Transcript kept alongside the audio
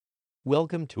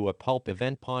Welcome to a Pulp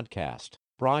Event podcast,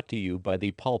 brought to you by the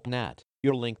Pulp Net,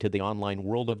 your link to the online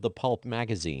world of the pulp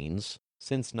magazines,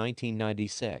 since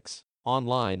 1996,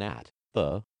 online at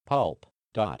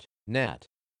thepulp.net.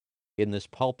 In this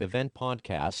Pulp Event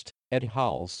podcast, Ed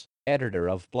Hulse, editor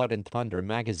of Blood and Thunder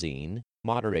magazine,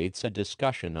 moderates a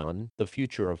discussion on the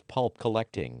future of pulp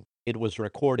collecting. It was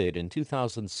recorded in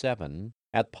 2007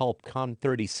 at PulpCon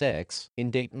 36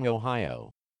 in Dayton, Ohio.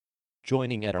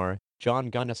 Joining Ed are John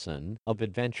Gunnison of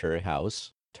Adventure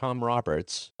House, Tom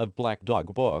Roberts of Black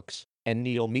Dog Books, and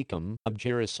Neil Meekum of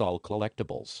Girasol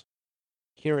Collectibles.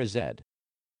 Here is Ed.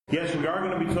 Yes, we are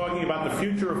going to be talking about the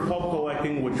future of pulp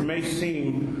collecting, which may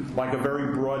seem like a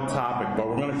very broad topic, but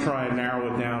we're going to try and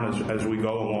narrow it down as we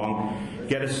go along,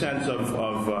 get a sense of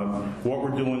what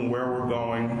we're doing, where we're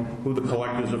going, who the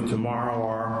collectors of tomorrow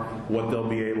are, what they'll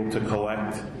be able to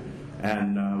collect,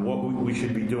 and what we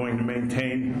should be doing to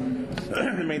maintain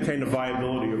the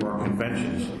viability of our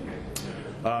conventions.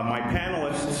 My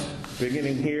panelists,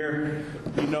 beginning here,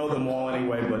 you know them all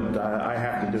anyway, but I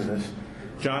have to do this.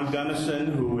 John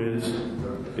Gunnison, who is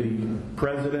the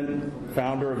president,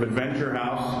 founder of Adventure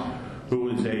House, who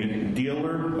is a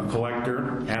dealer, a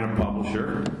collector, and a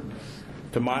publisher.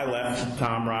 To my left,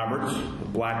 Tom Roberts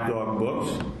of Black Dog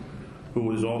Books,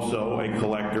 who is also a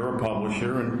collector, a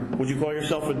publisher, and would you call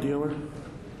yourself a dealer?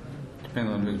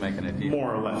 Depends on who's making a deal.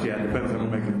 More or less, yeah, depends on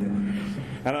who's making a deal.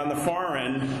 And on the far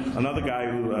end, another guy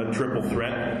who, triple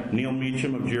threat, Neil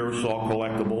Meekum of Girasol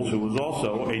Collectibles, who is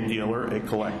also a dealer, a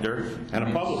collector, and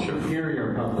a publisher.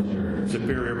 Superior publisher.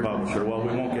 Superior publisher. Well,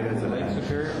 we won't get into that.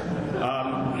 Superior?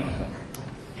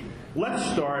 Let's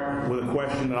start with a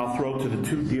question that I'll throw to the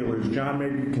two dealers. John,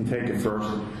 maybe you can take it first.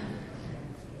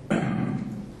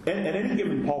 At any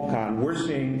given PulpCon, we're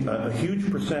seeing a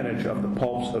huge percentage of the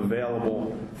pulps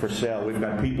available for sale. We've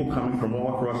got people coming from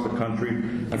all across the country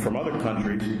and from other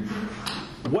countries.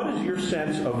 What is your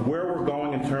sense of where we're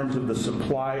going in terms of the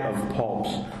supply of pulps?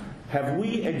 Have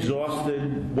we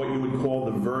exhausted what you would call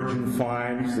the virgin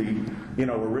finds, the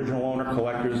original owner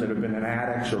collectors that have been in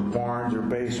attics or barns or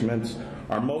basements?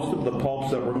 Are most of the pulps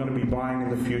that we're going to be buying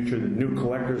in the future, that new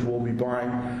collectors will be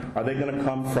buying, are they going to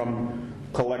come from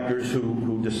collectors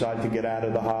who decide to get out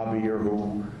of the hobby or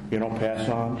who, pass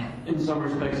on? In some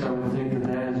respects, I would think that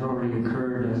has already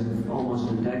occurred as of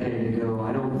almost a decade ago.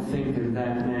 I don't think there's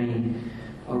that many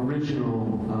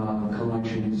original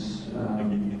collections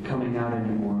coming out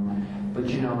anymore. But,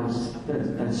 it's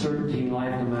that certainty in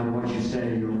life, no matter what you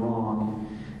say, you're wrong.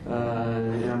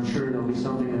 And I'm sure there'll be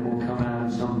something that will come out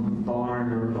of some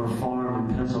barn or farm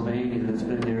in Pennsylvania that's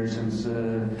been there since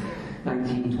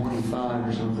 1925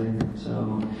 or something.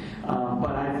 So,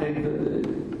 but I think that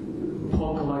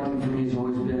pulp collecting for me has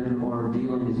always been, or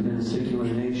dealing has been a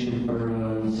situation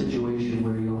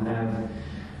where you'll have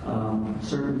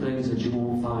certain things that you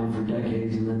won't find for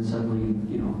decades, and then suddenly,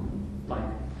 like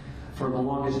for the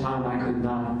longest time I could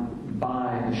not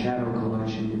buy a shadow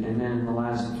collection, and then in the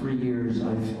last 3 years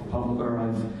I've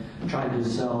tried to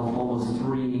sell almost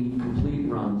 3 complete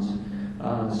runs.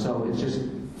 So it's just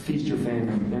feast your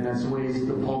family, and that's the way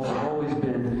the pulps have always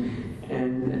been,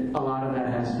 and a lot of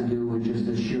that has to do with just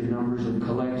the sheer numbers of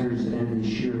collectors and the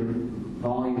sheer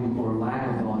volume or lack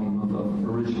of volume of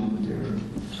original material.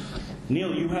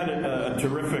 Neil, you had a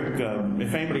terrific,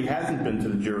 if anybody hasn't been to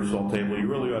the Girasol table, you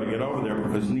really ought to get over there,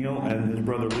 because Neil and his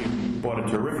brother Lee bought a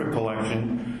terrific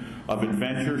collection of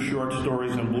adventure, short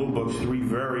stories, and blue books, 3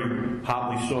 very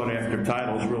hotly sought-after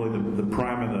titles, really the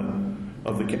prime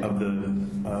of the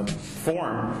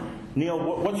form. Neil,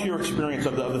 what's your experience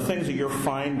of the things that you're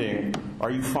finding? Are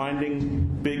you finding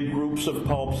big groups of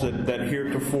pulps that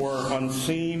heretofore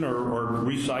unseen, or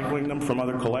recycling them from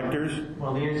other collectors?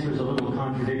 Well, the answer is a little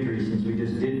contradictory, since we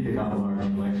just did pick up a large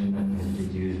collection that to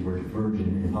use the word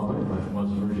virgin in public, but it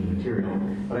was virgin material.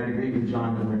 But I'd agree with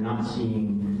John that we're not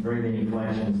seeing very many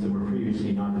collections that were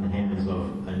previously not in the hands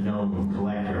of a known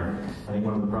collector. I think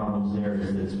one of the problems there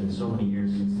is that it's been so many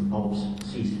years since the pulps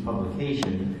ceased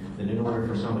publication that in order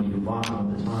for somebody who bought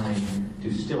them at the time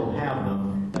to still have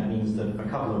them, that means that a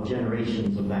couple of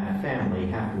generations of that family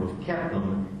have to have kept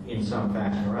them in some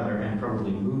fashion or other and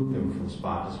probably moved them from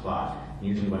spot to spot. And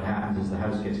usually what happens is the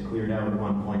house gets cleared out at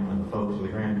one point when the folks or the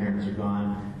grandparents are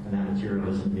gone, and that material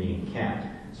isn't being kept.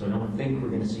 So I don't think we're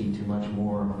going to see too much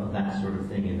more of that sort of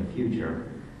thing in the future.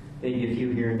 Maybe a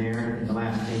few here and there. In the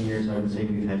last 10 years, I would say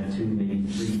we've had 2, maybe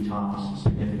 3 tops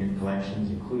significant collections,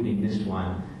 including this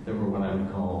one, that were what I would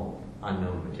call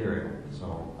unknown material.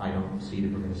 So I don't see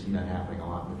that we're going to see that happening a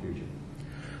lot in the future.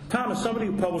 Tom, as somebody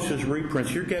who publishes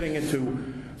reprints, you're getting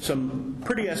into some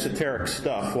pretty esoteric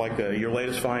stuff, like your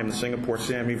latest volume, the Singapore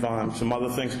Sammy volume, some other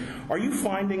things. Are you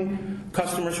finding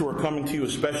customers who are coming to you,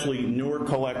 especially newer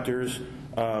collectors,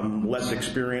 less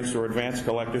experienced or advanced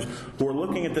collectors, who are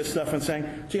looking at this stuff and saying,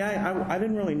 gee, I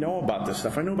didn't really know about this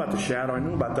stuff. I knew about the Shadow, I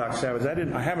knew about Doc Savage,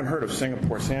 I haven't heard of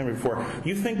Singapore Sammy before.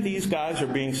 You think these guys are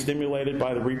being stimulated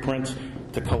by the reprints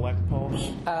to collect pulps?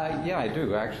 Yeah, I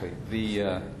do, actually.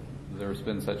 There's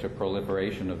been such a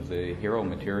proliferation of the hero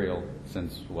material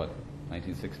since,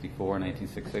 1964,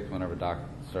 1966, whenever Doc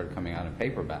started coming out in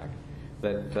paperback,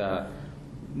 that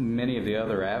many of the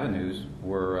other avenues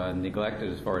were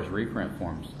neglected as far as reprint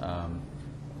forms.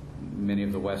 Many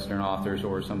of the Western authors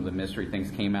or some of the mystery things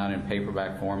came out in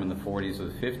paperback form in the 40s or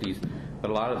the 50s,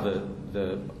 but a lot of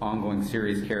the ongoing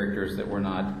series characters that were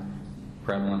not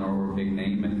prevalent or were big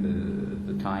name at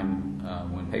the time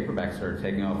when paperback started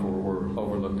taking off were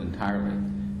overlooked entirely.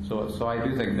 So I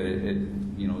do think that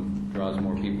it draws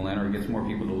more people in, or gets more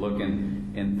people to look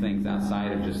in things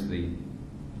outside of just the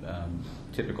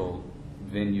typical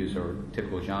venues or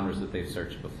typical genres that they've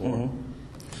searched before.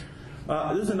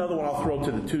 Mm-hmm. This is another one I'll throw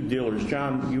to the two dealers.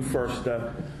 John, you first.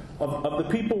 Of the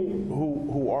people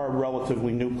who are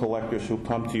relatively new collectors who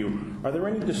come to you, are there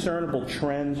any discernible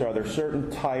trends? Are there certain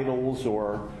titles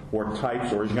or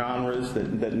types or genres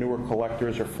that newer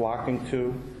collectors are flocking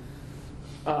to?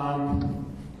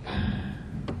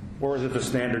 Or is it the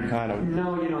standard kind of?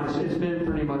 No, it's been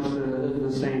pretty much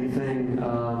the same thing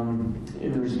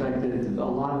in the respect that a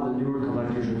lot of the newer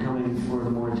collectors are coming for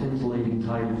the more tintillating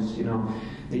titles.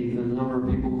 The number of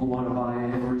people who want to buy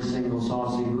every single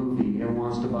saucy movie and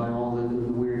wants to buy all the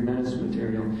weird menace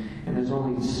material, and there's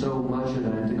only so much of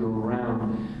that to go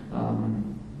around.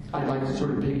 I'd like to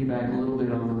sort of piggyback a little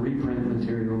bit on the reprint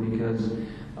material because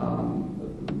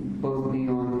both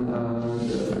Neil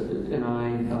and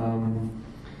I,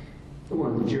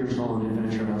 the Girasol and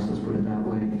Adventure House, let's put it that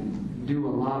way, do a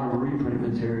lot of reprint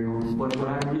material. But what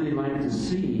I really like to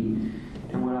see,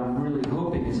 and what I'm really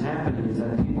hoping is happening, is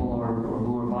that people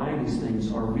who are buying these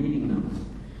things are reading them.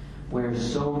 Where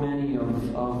so many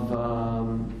of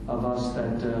us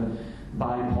that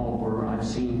buy pulp, or I've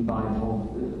seen buy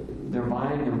pulp, they're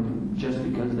buying them just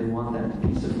because they want that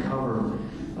piece of cover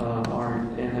art,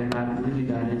 and they're not really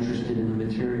that interested in the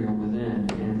material within.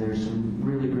 And there's some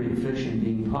really great fiction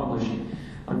being published.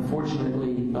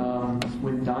 Unfortunately,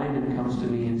 when Diamond comes to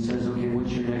me and says, okay,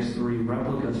 what's your next 3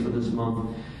 replicas for this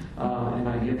month? And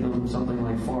I give them something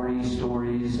like Far East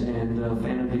Stories and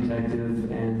Phantom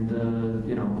Detective and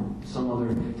some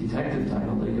other detective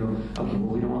title, they go, okay,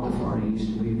 well, we don't want the Far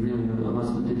East. We really, unless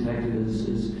the detective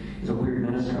is a weird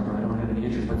menace cover, I don't have any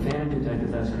interest. But Phantom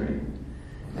Detective, that's great.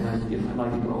 And I'd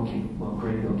like to go, okay, well,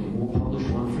 great, okay, we'll publish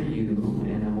one for you,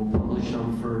 and then we'll publish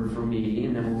some for me,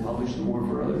 and then we'll publish some more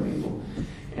for other people.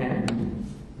 And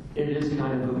it is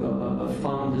kind of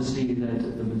fun to see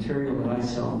that the material that I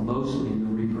sell mostly in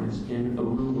the reprints in a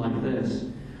room like this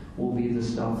will be the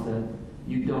stuff that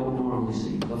you don't normally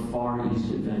see. The Far East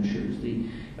adventures, the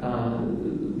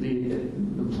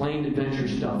plain adventure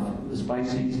stuff. The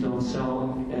Spices don't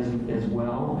sell as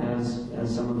well as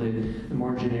some of the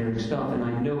more generic stuff, and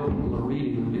I know people are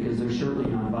reading them because they're certainly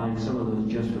not buying some of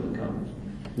those just for the covers.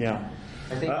 Yeah.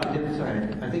 I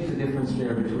think the difference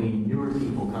there between newer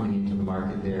people coming into the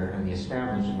market there and the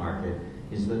established market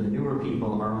is that the newer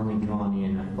people are only drawn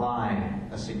in by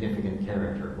a significant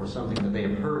character or something that they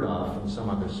have heard of from some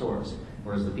other source,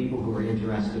 whereas the people who are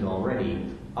interested already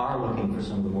are looking for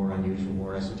some of the more unusual,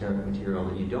 more esoteric material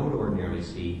that you don't ordinarily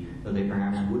see, that they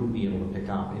perhaps wouldn't be able to pick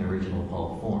up in original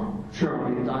pulp form. Sure, I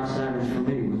mean, Doc Savage for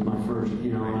me was my first,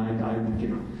 and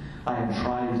I had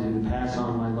tried to pass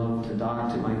on my love to Doc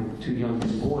to my 2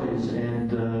 youngest boys,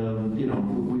 and we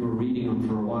were reading them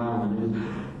for a while, and it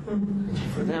was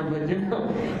for them,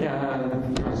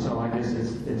 but so I guess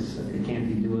it can't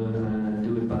be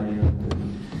do it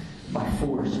by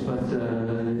force, but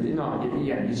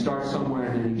you start somewhere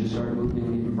and then you just start moving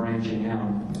and branching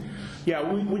out. Yeah,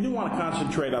 we do want to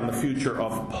concentrate on the future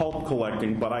of pulp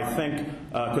collecting, but I think,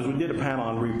 because we did a panel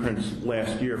on reprints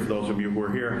last year for those of you who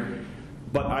were here,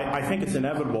 but I think it's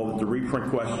inevitable that the reprint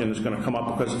question is going to come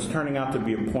up because it's turning out to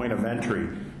be a point of entry.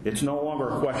 It's no longer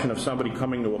a question of somebody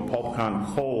coming to a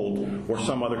PulpCon cold or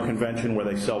some other convention where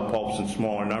they sell pulps in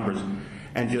smaller numbers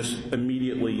and just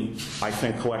immediately, I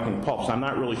think, collecting pulps. I'm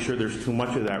not really sure there's too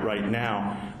much of that right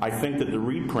now. I think that the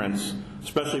reprints,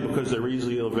 especially because they're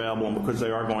easily available and because they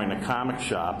are going to comic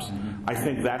shops, I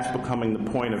think that's becoming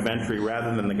the point of entry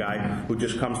rather than the guy who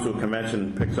just comes to a convention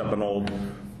and picks up an old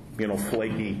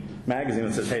flaky magazine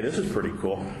and says, hey, this is pretty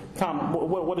cool. Tom,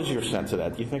 what is your sense of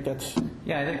that? Do you think that's...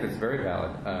 Yeah, I think that's very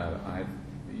valid.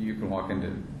 You can walk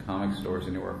into comic stores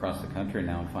anywhere across the country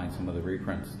now and find some of the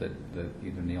reprints that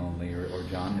either Neil and Lee or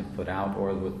John have put out,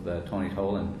 or with Tony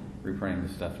Tolan reprinting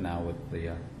the stuff now with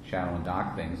the Shadow and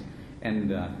Doc things.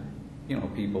 And,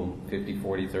 people 50,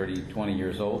 40, 30, 20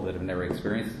 years old that have never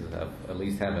experienced it at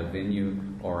least have a venue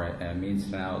or a means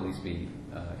to now at least be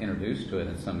introduced to it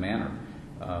in some manner.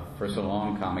 For so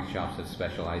long, comic shops have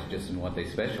specialized just in what they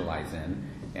specialize in,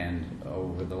 and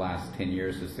over the last 10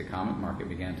 years, as the comic market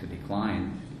began to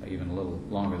decline, even a little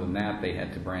longer than that, they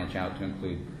had to branch out to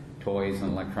include toys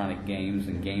and electronic games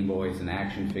and Game Boys and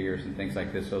action figures and things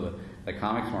like this. So the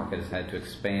comics market has had to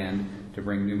expand to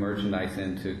bring new merchandise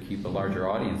in to keep a larger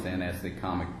audience in as the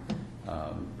comic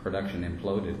production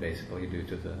imploded, basically, due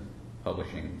to the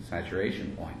publishing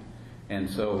saturation point. And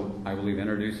so I believe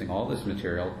introducing all this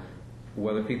material,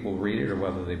 whether people read it or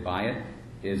whether they buy it,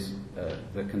 is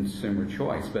the consumer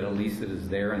choice, but at least it is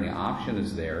there and the option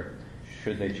is there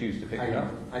should they choose to pick it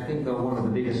up. I think, though, one of the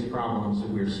biggest problems that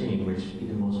we're seeing, which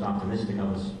even the most optimistic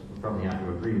of us will probably have to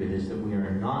agree with, is that we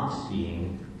are not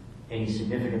seeing any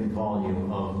significant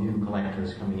volume of new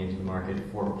collectors coming into the market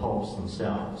for pulps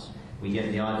themselves. We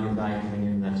get the odd new guy coming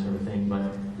in, that sort of thing, but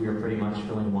we are pretty much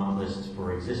filling want lists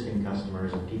for existing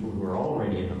customers and people who are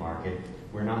already in the market.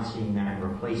 We're not seeing that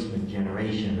replacement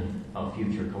generation of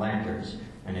future collectors.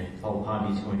 And if pulp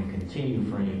hobby is going to continue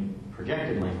for any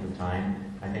projected length of time,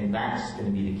 I think that's going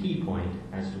to be the key point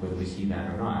as to whether we see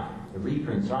that or not. The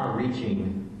reprints are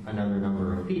reaching another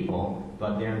number of people,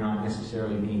 but they're not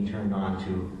necessarily being turned on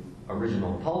to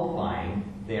original pulp buying.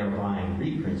 They are buying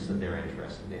reprints that they're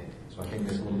interested in. So I think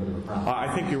there's a little bit of a problem.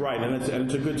 I think you're right, and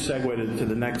it's a good segue to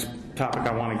the next topic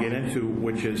I want to get into,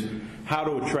 which is how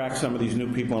to attract some of these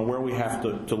new people and where we have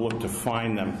to look to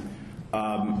find them.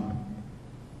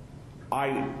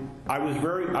 I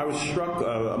was struck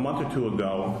a month or two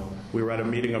ago. We were at a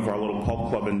meeting of our little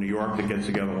pulp club in New York that gets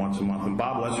together once a month, and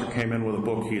Bob Lesser came in with a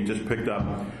book he had just picked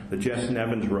up that Jess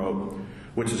Nevins wrote,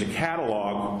 which is a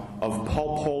catalog of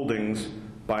pulp holdings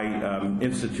by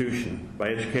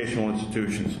educational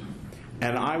institutions.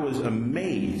 And I was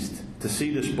amazed to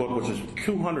see this book, which is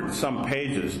 200 and some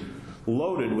pages,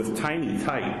 loaded with tiny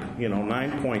type,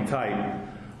 9-point type,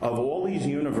 of all these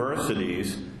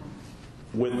universities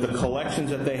with the collections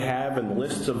that they have and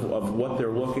lists of what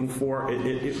they're looking for.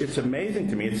 It's amazing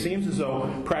to me. It seems as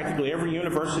though practically every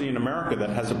university in America that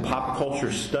has a pop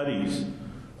culture studies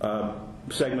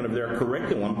segment of their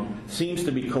curriculum seems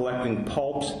to be collecting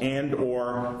pulps and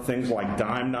or things like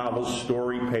dime novels,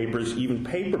 story papers, even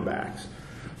paperbacks.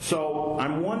 So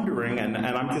I'm wondering, and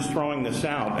I'm just throwing this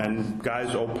out, and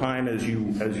guys opine as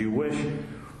you wish,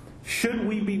 should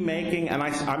we be making, and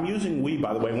I'm using we,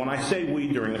 by the way, when I say we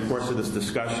during the course of this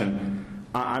discussion,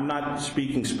 I'm not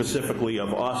speaking specifically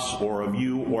of us or of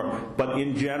you, but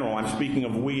in general, I'm speaking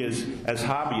of we as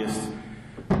hobbyists.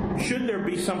 Should there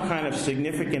be some kind of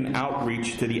significant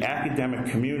outreach to the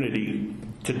academic community?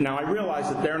 Now, I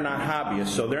realize that they're not hobbyists,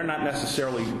 so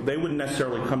they wouldn't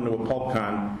necessarily come to a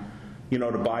PulpCon,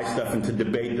 to buy stuff and to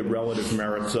debate the relative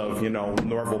merits of,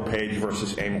 Norval Page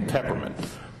versus Emil Tepperman.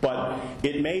 But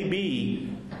it may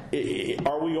be,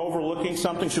 are we overlooking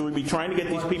something? Should we be trying to get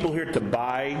these people here to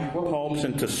buy pulps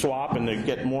and to swap and to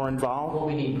get more involved? What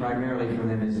we need primarily from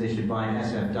them is they should buy an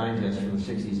SF Digest from the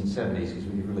 60s and 70s, because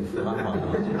we could really fill up on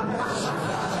those.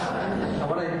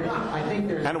 I think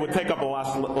there's... And it would take up a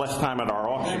lot less time at our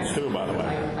auctions, too, by the way.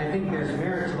 I think there's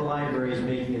merit to the libraries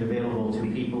making it available to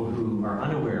people who are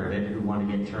unaware of it, who want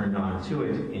to get turned on to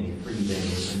it in free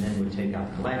venues, and then would take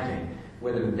up collecting.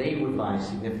 Whether they would buy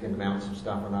significant amounts of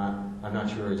stuff or not, I'm not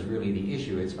sure is really the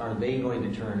issue. It's, are they going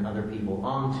to turn other people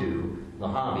onto the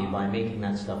hobby by making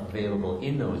that stuff available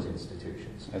in those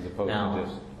institutions? As opposed to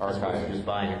just archives. Just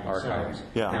buying it themselves.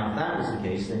 Yeah. Now, if that was the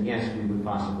case, then yes, we would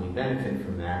possibly benefit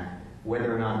from that.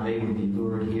 Whether or not they would be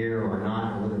lured here or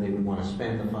not, or whether they would want to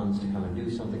spend the funds to come and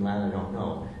do something like that, I don't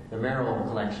know. The Merrill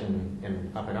collection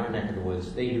up in our neck of the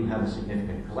woods, they do have a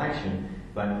significant collection,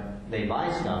 but they buy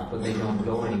stuff, but they don't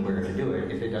go anywhere to do it.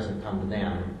 If it doesn't come to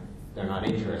them, they're not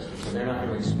interested. So they're not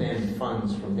going to expend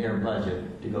funds from their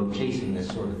budget to go chasing this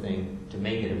sort of thing to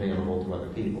make it available to other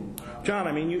people. John,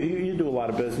 I mean, you do a lot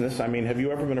of business. I mean, have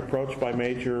you ever been approached by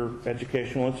major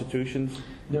educational institutions?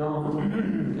 No,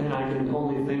 and I can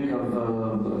only think of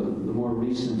the more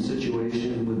recent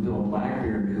situation with Bill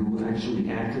Blackbeard, who actually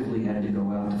actively had to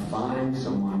go out to find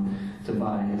someone to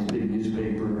buy his big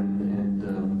newspaper and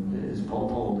his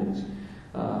pulp holdings.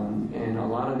 And a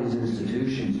lot of these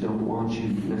institutions don't want you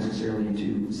necessarily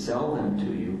to sell them to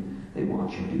you. They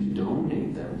want you to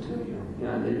donate them to you.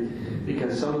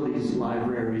 Because some of these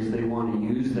libraries, they want to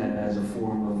use that as a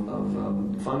form of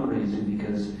fundraising,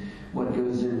 because what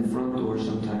goes in the front door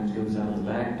sometimes goes out the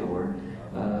back door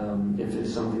if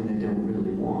it's something they don't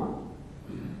really want.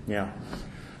 Yeah.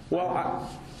 Well,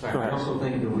 I also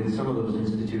think that with some of those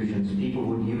institutions, people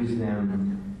would use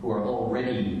them who are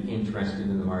already interested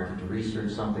in the market to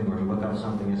research something or to look up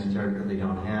something esoteric that they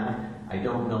don't have. I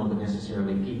don't know that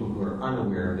necessarily people who are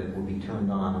unaware of it will be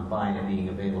turned on by it being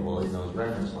available in those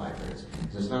reference libraries.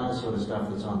 Because it's not the sort of stuff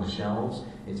that's on the shelves.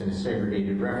 It's in a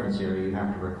segregated reference area. You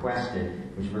have to request it,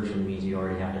 which virtually means you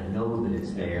already have to know that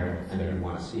it's there and that you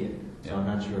want to see it. So I'm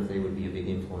not sure if they would be a big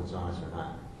influence on us or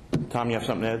not. Tom, you have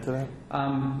something to add to that?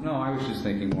 No, I was just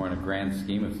thinking more in a grand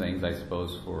scheme of things, I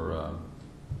suppose, for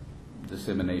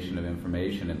dissemination of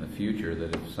information in the future,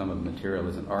 that if some of the material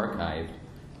isn't archived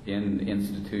in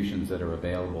institutions that are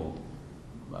available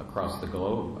across the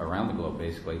globe, around the globe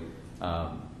basically,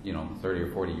 30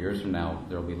 or 40 years from now,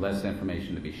 there will be less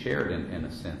information to be shared in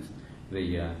a sense.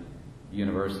 The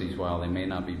universities, while they may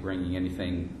not be bringing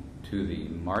anything to the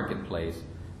marketplace,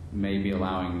 may be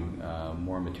allowing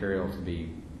more material to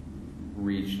be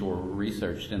reached or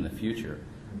researched in the future.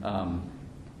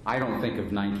 I don't think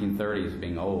of 1930 as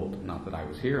being old, not that I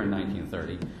was here in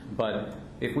 1930, but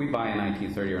if we buy a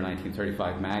 1930 or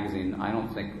 1935 magazine, I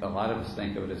don't think a lot of us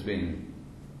think of it as being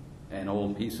an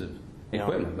old piece of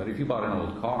equipment. But if you bought an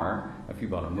old car, if you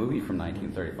bought a movie from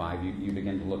 1935, you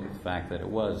begin to look at the fact that it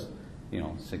was,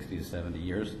 60 to 70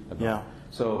 years ago. Yeah.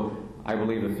 So I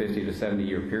believe a 50 to 70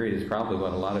 year period is probably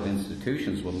what a lot of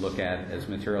institutions will look at as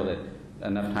material that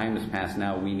enough time has passed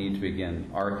now, we need to begin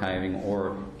archiving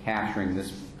or capturing this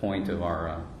point of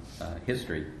our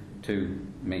history to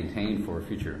maintain for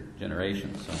future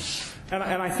generations. So. And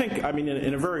I think,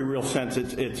 in a very real sense,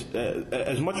 it's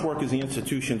as much work as the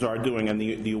institutions are doing and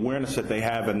the awareness that they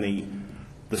have and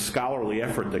the scholarly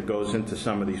effort that goes into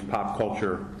some of these pop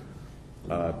culture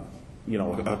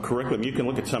curriculum. You can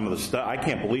look at some of the stuff. I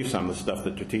can't believe some of the stuff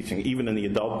that they're teaching, even in the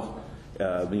adult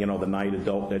the night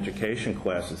adult education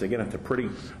classes. They get into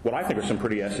what I think are some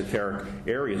pretty esoteric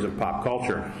areas of pop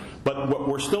culture. But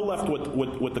we're still left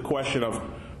with the question of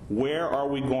where are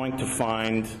we going to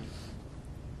find,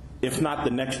 if not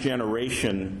the next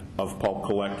generation of pulp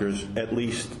collectors, at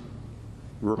least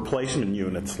replacement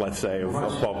units, let's say, of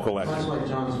pulp collectors. That's like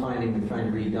John's finding and trying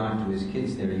to read Doc to his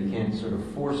kids there. You can't sort of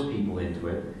force people into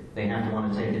it. They have to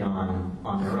want to take it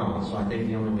on their own. So I think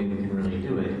the only way we can really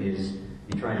do it is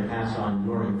you try to pass on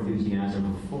your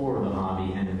enthusiasm for the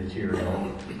hobby and the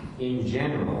material in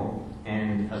general,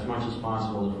 and as much as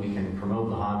possible, if we can promote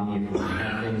the hobby, if we can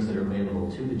have things that are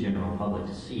available to the general public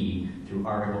to see through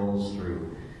articles,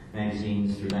 through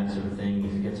magazines, through that sort of thing,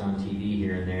 if it gets on TV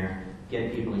here and there,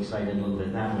 get people excited a little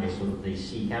bit that way so that they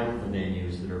seek out the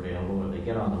venues that are available, or they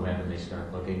get on the web and they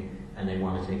start looking and they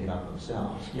want to take it up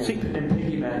themselves. Yeah, and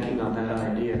piggybacking on that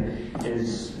idea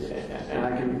is, and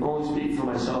I can only speak for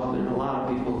myself and a lot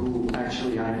of people who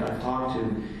actually I've talked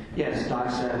to, yes,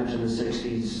 Doc Savage in the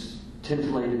 60s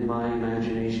titillated my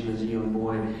imagination as a young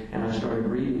boy, and I started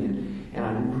reading it. And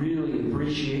I really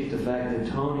appreciate the fact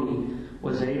that Tony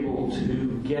was able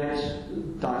to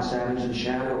get Doc Savage and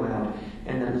Shadow out,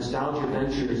 and that Nostalgia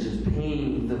Ventures is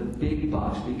paying the big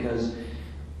bucks, because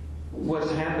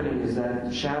what's happening is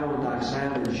that Shadow and Doc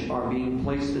Savage are being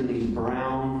placed in these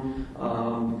brown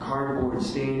cardboard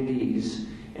standees,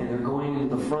 and they're going in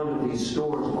the front of these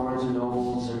stores, Barnes and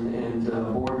Nobles and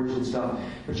Borders and stuff.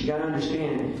 But you got to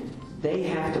understand, they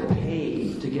have to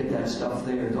pay to get that stuff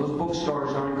there. Those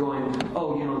bookstores aren't going,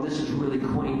 this is really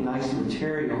quaint, nice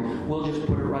material. We'll just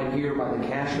put it right here by the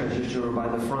cash register or by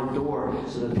the front door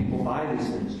so that people buy these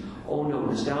things. Oh no,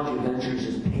 Nostalgia Ventures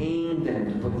is paying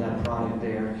them to put that product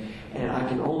there. And I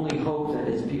can only hope that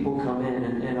as people come in,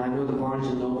 and I know the Barnes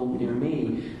 & Noble near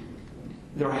me,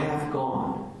 they're half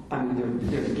gone.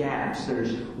 There are gaps.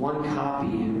 There's one copy.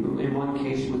 In one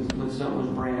case, with something that was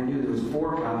brand new, there was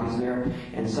 4 copies there,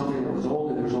 and something that was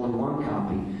older, there was only 1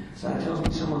 copy. So that tells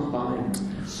me someone's buying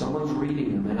them. Someone's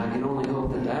reading them, and I can only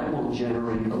hope that will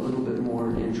generate a little bit more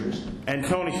interest. And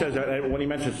Tony says, when he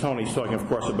mentions Tony, he's talking, of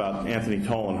course, about Anthony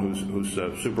Tolan, who's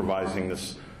supervising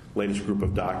this latest group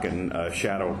of Doc and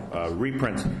Shadow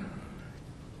reprints.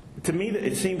 To me,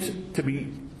 it seems to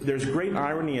be, there's great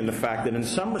irony in the fact that in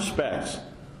some respects,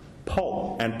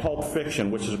 pulp and pulp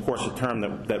fiction, which is, of course, a term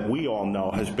that we all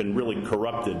know has been really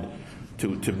corrupted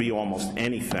to be almost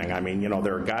anything.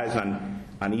 There are guys on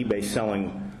eBay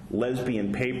selling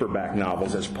lesbian paperback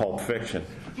novels as pulp fiction.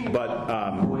 But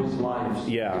boys' lives.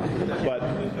 Yeah. But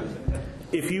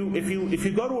if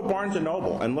you go to a Barnes and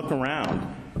Noble and look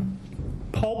around,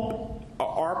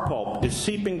 our pulp is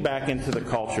seeping back into the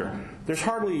culture. There's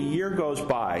hardly a year goes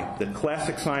by that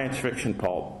classic science fiction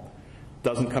pulp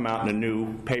doesn't come out in a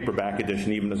new paperback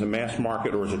edition, even as a mass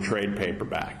market or as a trade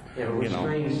paperback. Yeah, but we're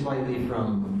straying slightly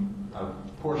from a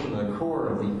portion of the core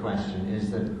of the question,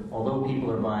 is that although people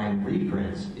are buying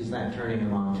reprints, is that turning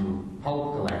them on to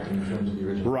pulp collecting in terms of the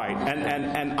original? Right,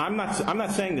 and I'm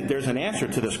not saying that there's an answer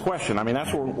to this question. I mean,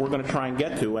 that's what we're going to try and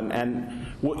get to, and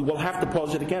we'll have to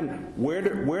pose it again. Where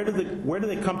do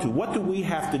they come to? What do we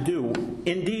have to do?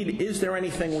 Indeed, is there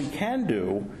anything we can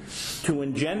do to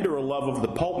engender a love of the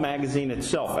pulp magazine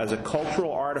itself as a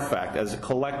cultural artifact, as a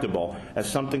collectible,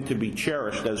 as something to be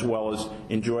cherished as well as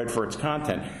enjoyed for its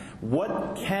content?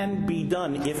 What can be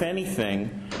done, if anything,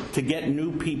 to get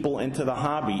new people into the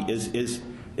hobby? Is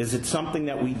it something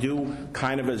that we do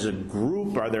kind of as a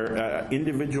group? Are there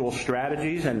individual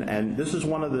strategies? And this is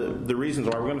one of the reasons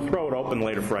why we're going to throw it open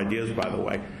later for ideas, by the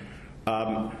way.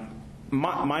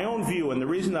 My own view, and the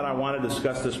reason that I want to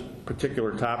discuss this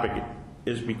particular topic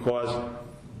is because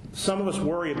some of us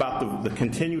worry about the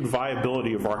continued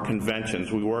viability of our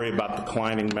conventions. We worry about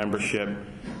declining membership,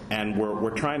 and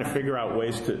we're trying to figure out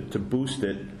ways to boost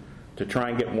it, to try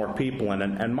and get more people in.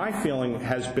 And my feeling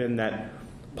has been that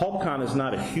PulpCon is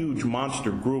not a huge monster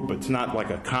group. It's not like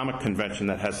a comic convention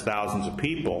that has thousands of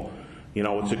people. You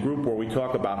know, it's a group where we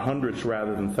talk about hundreds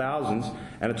rather than thousands,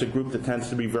 and it's a group that tends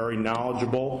to be very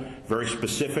knowledgeable, very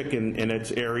specific in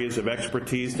its areas of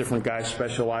expertise, different guys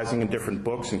specializing in different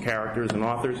books and characters and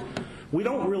authors. We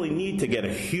don't really need to get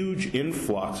a huge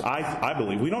influx. I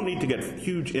believe we don't need to get a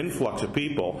huge influx of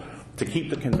people to keep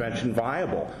the convention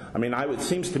viable. I mean, it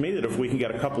seems to me that if we can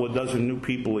get a couple of dozen new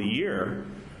people a year,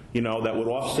 you know, that would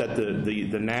offset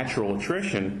the natural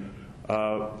attrition,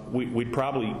 we'd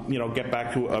probably, you know, get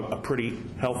back to a pretty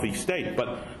healthy state.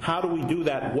 But how do we do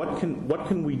that? What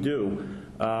can we do?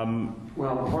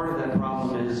 Well, part of that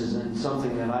problem is and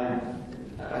something that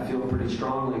I feel pretty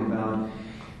strongly about,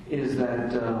 is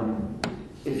that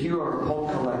if you are a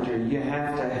pulp collector, you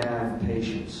have to have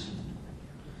patience.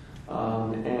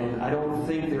 And I don't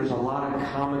think there's a lot of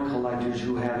comic collectors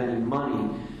who have any money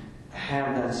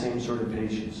have that same sort of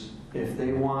patience. If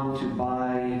they want to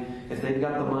buy, if they've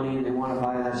got the money and they want to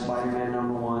buy that Spider-Man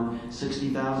 #1,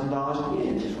 $60,000,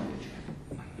 yeah, just write a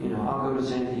check. You know, I'll go to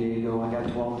San Diego. I got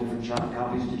 12 different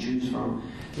copies to choose from.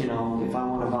 You know, if I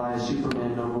want to buy a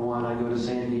Superman #1, I go to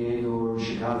San Diego or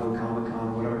Chicago Comic-Con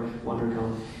or whatever,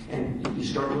 WonderCon, and you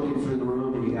start looking through the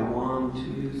room and you got 1,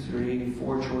 2, 3,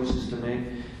 4 choices to make.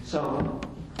 So,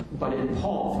 but in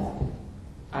pulp,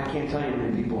 I can't tell you how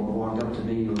many people have walked up to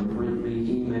me or written me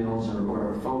emails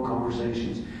or phone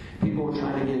conversations. People are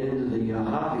trying to get into the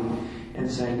hobby and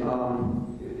saying,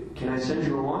 can I send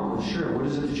you a one? Well, sure. What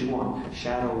is it that you want?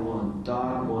 Shadow 1,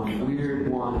 Dog 1, Weird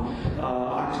 1,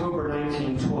 October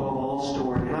 1912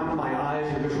 All-Story. And my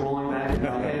eyes are just rolling back in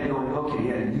my head going, okay,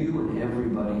 yeah, you and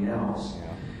everybody else.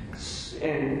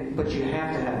 But you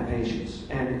have to have patience.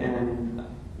 And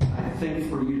I think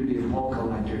for you to be a pulp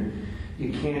collector,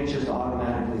 you can't just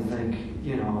automatically think,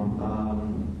 you know,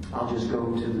 I'll just go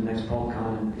to the next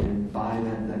PulpCon and buy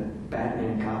that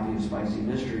Batman copy of Spicy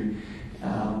Mystery.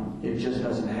 It just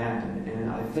doesn't happen.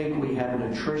 And I think we have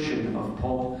an attrition of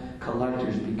pulp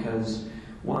collectors because,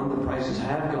 one, the prices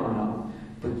have gone up,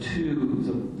 but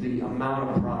two, the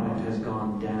amount of product has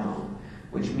gone down,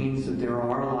 which means that there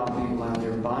are a lot of people out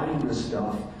there buying this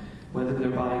stuff, whether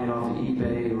they're buying it off of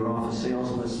eBay or off of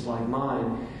sales lists like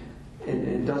mine.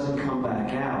 It doesn't come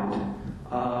back out.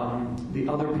 The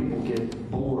other people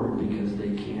get bored because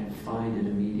they can't find it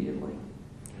immediately.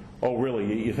 Oh,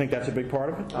 really? You think that's a big part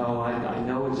of it? Oh, I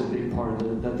know it's a big part of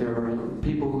it, that there are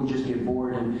people who just get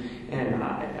bored and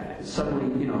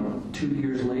suddenly, you know, 2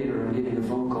 years later, I'm getting a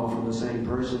phone call from the same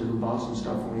person who bought some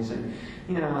stuff for me saying,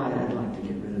 you know, I'd like to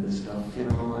get rid of this stuff. You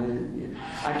know,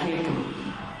 I can't...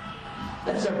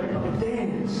 That's everybody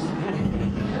dance.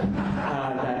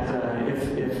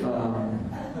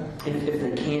 If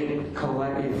they can't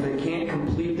collect, if they can't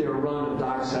complete their run of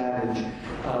Doc Savage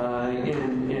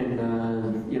in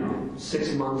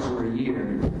 6 months or a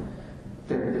year,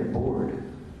 they're bored.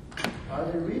 Are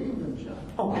they reading them, John?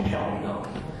 Oh hell no.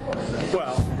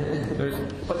 Well,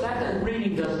 but that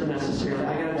reading doesn't necessarily.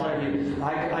 I got to tell you,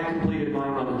 I completed my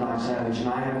run of Doc Savage, and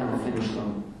I have not finished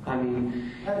them. I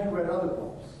mean, have you read other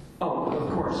books? Oh, of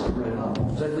course I've read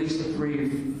at least 3,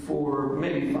 4,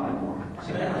 maybe 5 more.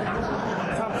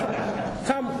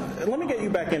 Tom, let me get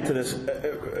you back into this.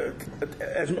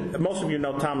 As most of you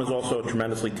know, Tom is also a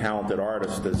tremendously talented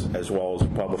artist as well as a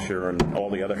publisher and all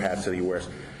the other hats that he wears.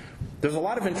 There's a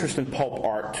lot of interest in pulp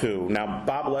art, too. Now,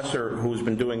 Bob Lesser, who's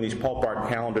been doing these pulp art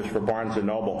calendars for Barnes &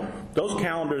 Noble, those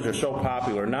calendars are so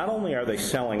popular, not only are they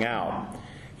selling out,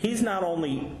 he's not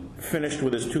only finished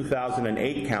with his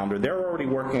 2008 calendar, they're already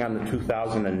working on the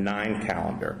 2009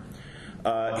 calendar.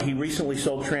 He recently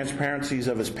sold transparencies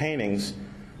of his paintings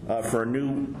for a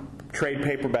new trade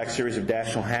paperback series of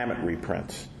Dashiell Hammett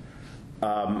reprints.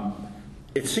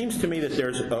 It seems to me that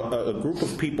there's a group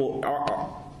of people.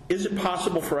 Is it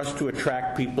possible for us to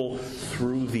attract people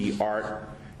through the art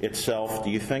itself? Do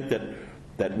you think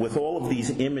that with all of these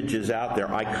images out there,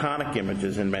 iconic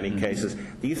images in many cases,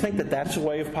 do you think that that's a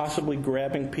way of possibly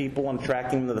grabbing people and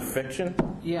attracting them to the fiction?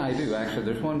 Yeah, I do, actually.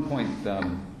 There's one point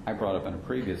I brought up in a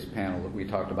previous panel that we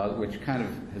talked about, which kind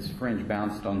of has fringe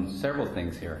bounced on several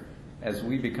things here. As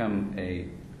we become a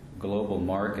global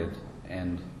market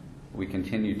and we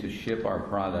continue to ship our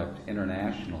product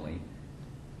internationally,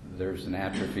 there's an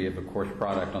atrophy of, course,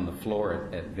 product on the floor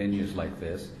at venues like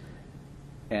this.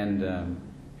 And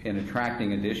in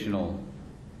attracting additional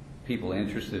people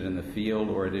interested in the field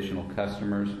or additional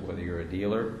customers, whether you're a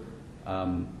dealer,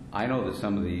 I know that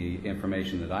some of the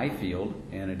information that I field,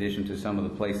 in addition to some of the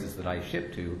places that I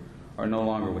ship to, are no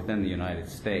longer within the United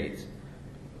States.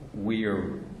 We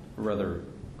are rather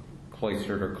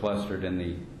cloistered or clustered in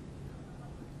the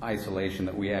isolation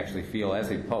that we actually feel as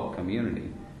a pulp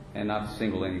community, and not to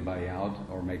single anybody out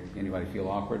or make anybody feel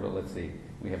awkward, but let's see.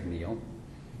 We have Neil,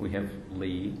 we have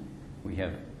Lee, we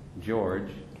have George,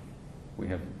 we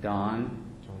have Don,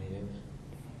 Tony Davis,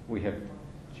 we have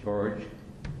George,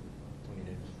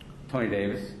 Tony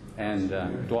Davis, and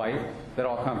Dwight, that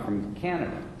all come from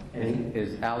Canada.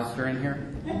 Is Alistair in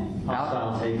here?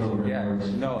 Hostile takeover. Yeah,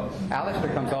 no.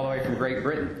 Alistair comes all the way from Great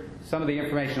Britain. Some of the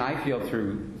information I field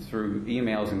through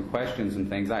emails and questions and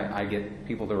things, I get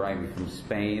people to write me from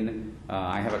Spain.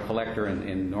 I have a collector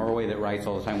in Norway that writes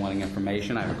all the time wanting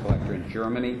information. I have a collector in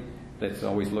Germany that's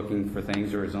always looking for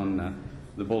things or is on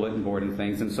the bulletin board and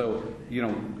things. And so,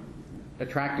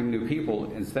 attracting new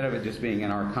people, instead of it just being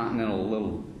in our continental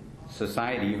little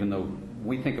society, even though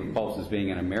we think of pulps as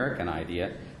being an American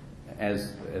idea,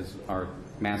 as our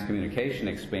mass communication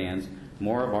expands,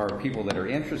 more of our people that are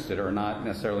interested are not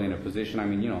necessarily in a position. I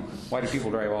mean, why do people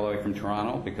drive all the way from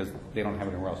Toronto? Because they don't have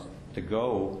anywhere else to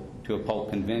go to a pulp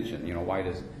convention. Why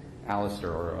does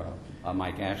Alistair or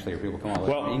Mike Ashley or people come all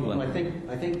the way from England? Well,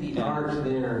 I think the art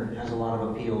there has a lot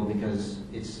of appeal because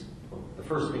it's the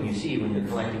first thing you see when you're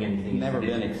collecting anything. It's never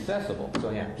been accessible.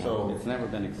 So it's never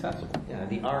been accessible. Yeah,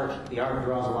 the art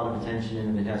draws a lot of attention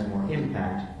and it has more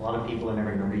impact. A lot of people are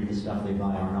never going to read the stuff they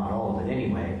buy, or not all of it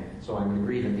anyway. So I would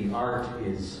agree that the art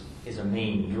is a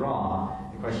main draw.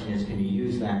 The question is, can you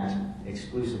use that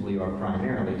exclusively or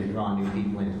primarily to draw new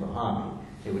people into the hobby?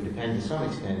 It would depend to some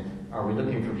extent. Are we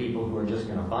looking for people who are just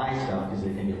going to buy stuff because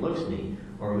they think it looks neat?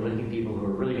 Or are we looking for people who are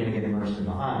really going to get immersed in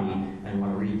the hobby and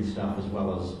want to read the stuff as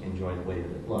well as enjoy the way that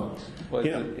it looks? Well,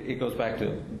 it goes back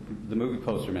to the movie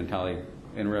poster mentality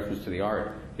in reference to the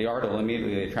art. The art will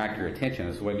immediately attract your attention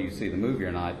as to whether you see the movie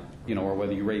or not, or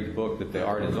whether you read the book that the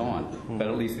art is on. But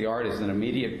at least the art is an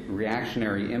immediate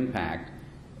reactionary impact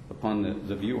upon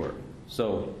the viewer.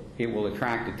 So it will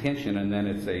attract attention, and then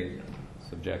it's a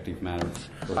subjective matter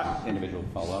for the individual to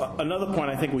follow up. Another point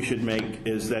I think we should make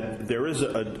is that there is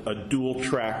a dual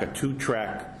track, a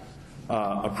two-track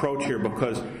approach here,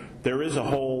 because there is a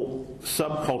whole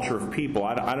subculture of people.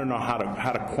 I don't know how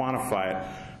to quantify it,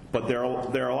 but there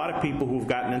are a lot of people who've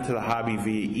gotten into the hobby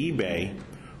via eBay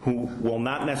who will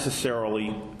not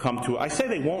necessarily come to. I say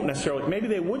they won't necessarily. Maybe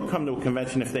they would come to a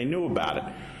convention if they knew about it.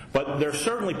 But there's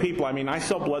certainly people. I mean, I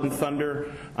sell Blood and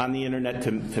Thunder on the internet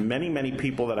to many, many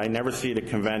people that I never see at a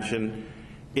convention.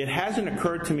 It hasn't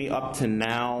occurred to me up to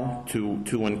now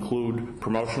to include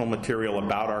promotional material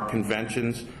about our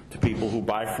conventions to people who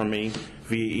buy from me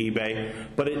via eBay.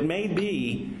 But it may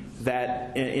be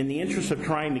that in the interest of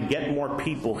trying to get more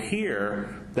people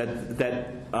here,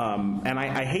 and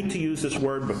I hate to use this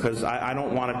word because I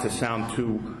don't want it to sound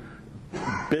too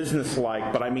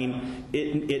business-like, but I mean,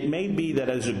 it may be that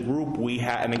as a group we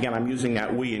have, and again I'm using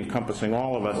that we encompassing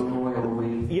all of us,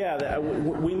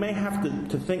 we may have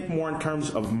to think more in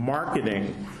terms of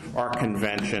marketing our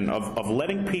convention, of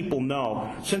letting people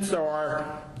know, since there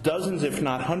are dozens if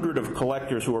not hundreds of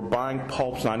collectors who are buying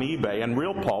pulps on eBay, and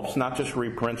real pulps, not just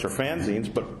reprints or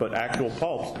fanzines, but actual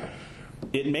pulps.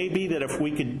 It may be that if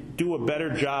we could do a better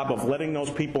job of letting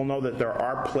those people know that there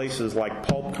are places like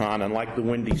PulpCon and like the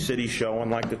Windy City Show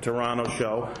and like the Toronto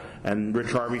Show and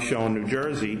Rich Harvey Show in New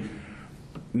Jersey,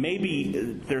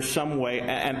 maybe there's some way,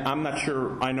 and I'm not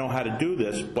sure I know how to do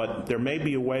this, but there may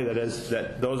be a way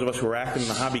that those of us who are active in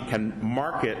the hobby can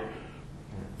market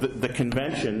the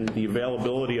convention, the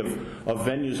availability of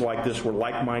venues like this where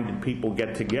like-minded people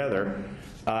get together.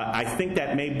 I think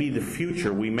that may be the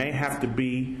future. We may have to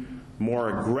be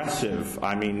more aggressive?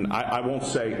 I mean, I won't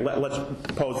say, let's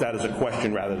pose that as a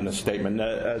question rather than a statement.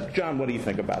 John, what do you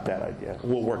think about that idea?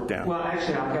 We'll work down. Well,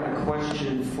 actually, I've got a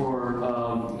question for,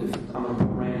 I'm going to put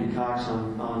Randy Cox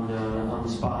on the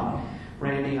spot.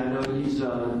 Randy, I know he's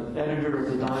editor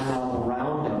of the Dime Novel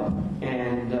Roundup,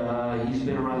 and he's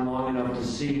been around long enough to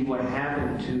see what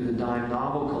happened to the dime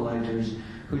novel collectors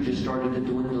who just started to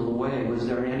dwindle away. Was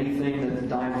there anything that the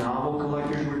dime novel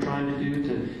collectors were trying to do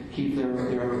to keep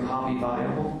their hobby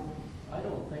viable? I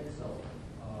don't think so.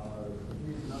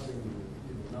 There's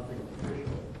nothing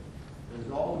official.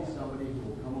 There's always somebody who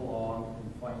will come along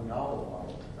and find out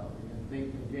about something and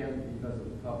think, again, because of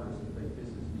the covers, and think this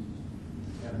is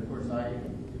neat. And of course,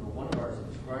 one of our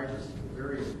subscribers is a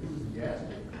very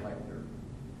enthusiastic collector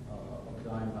of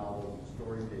dime novels and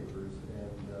story papers,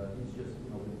 and he's just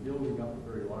been building up a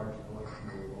very large collection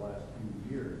over the last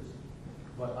few years.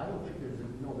 But I don't think there's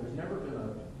never been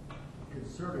a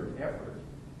concerted effort.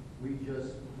 We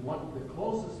just the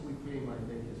closest we came, I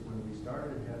think, is when we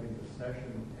started having a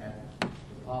session at the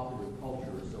Popular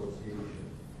Culture Association,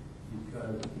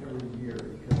 because every year,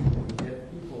 because we would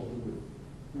get people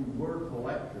who were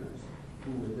collectors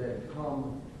who would then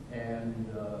come and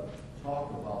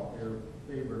talk about their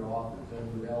favorite authors,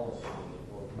 Edward Ellis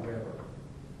or whoever.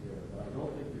 Yeah, but I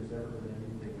don't think there's ever been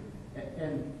anything.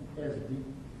 And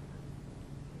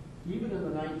even in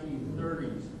the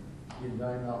 1930s, in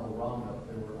Dime Novel Roundup,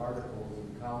 there were articles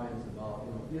and comments about,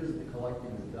 is the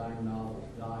collecting of dime novels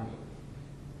dying?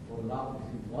 Well, it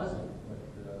obviously wasn't, but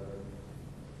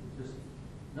it's just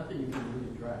nothing you can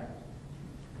really track.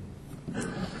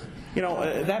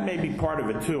 That may be part of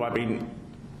it too. I mean,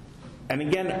 and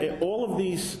again, all of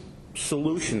these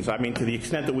solutions, I mean, to the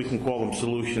extent that we can call them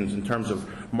solutions in terms of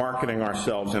marketing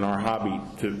ourselves and our hobby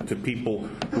to people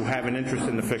who have an interest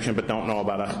in the fiction but don't know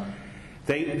about us,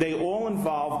 they all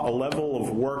involve a level of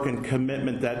work and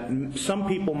commitment that some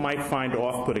people might find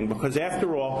off-putting, because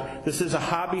after all, this is a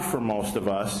hobby for most of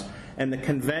us, and the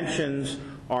conventions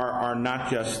are not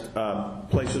just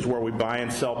places where we buy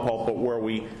and sell pulp, but where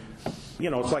we,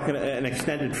 it's like an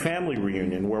extended family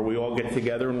reunion where we all get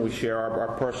together and we share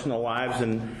our personal lives,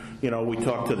 and we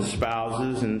talk to the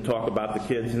spouses and talk about the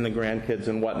kids and the grandkids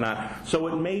and whatnot. So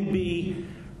it may be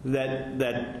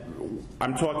that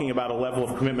I'm talking about a level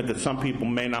of commitment that some people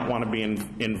may not want to be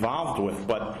involved with,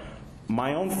 but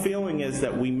my own feeling is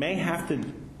that we may have to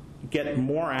get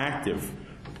more active.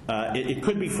 It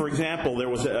could be, for example, there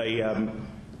was a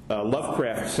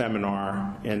Lovecraft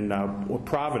seminar in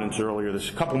Providence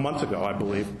a couple months ago, I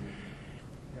believe.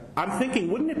 I'm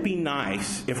thinking, wouldn't it be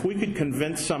nice if we could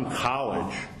convince some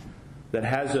college that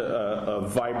has a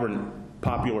vibrant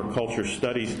popular culture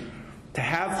studies to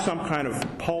have some kind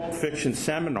of pulp fiction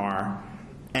seminar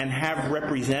and have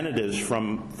representatives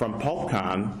from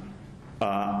PulpCon,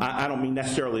 I don't mean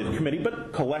necessarily the committee,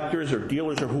 but collectors or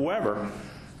dealers or whoever,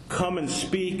 come and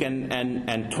speak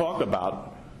and talk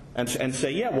about and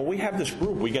say, yeah, well, we have this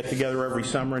group. We get together every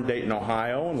summer in Dayton,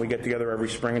 Ohio, and we get together every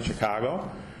spring in Chicago.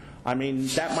 I mean,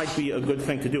 that might be a good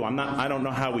thing to do. I don't know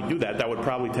how we do that. That would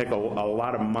probably take a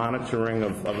lot of monitoring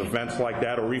of events like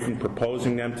that, or even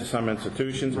proposing them to some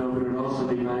institutions. No, but it would also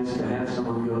be nice to have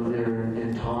someone go there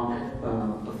and talk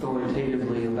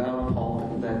authoritatively about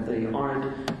pulp, that they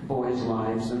aren't boys'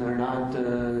 lives and they're not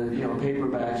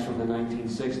paperbacks from the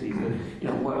 1960s,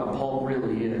 but what a pulp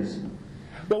really is.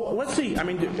 Well, let's see. I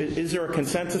mean, is there a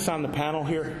consensus on the panel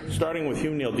here? Starting with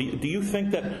you, Neil. Do you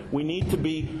think that we need to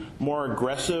be more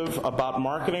aggressive about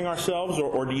marketing ourselves,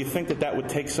 or do you think that would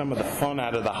take some of the fun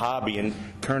out of the hobby and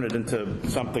turn it into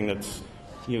something that's,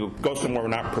 go somewhere we're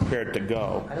not prepared to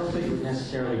go? I don't think it would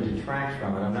necessarily detract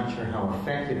from it. I'm not sure how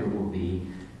effective it will be.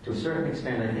 To a certain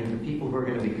extent, I think the people who are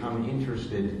going to become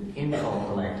interested in pulp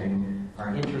collecting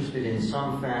are interested in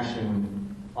some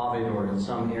fashion of it or in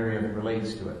some area that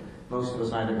relates to it. Most of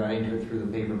us either got into it through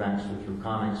the paperbacks or through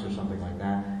comics or something like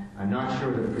that. I'm not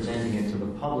sure that presenting it to the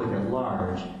public at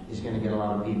large is going to get a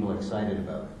lot of people excited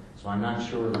about it. So I'm not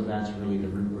sure that that's really the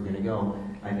route we're going to go.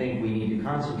 I think we need to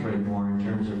concentrate more in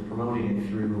terms of promoting it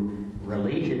through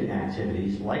related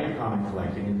activities like comic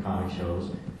collecting and comic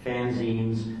shows,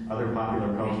 fanzines, other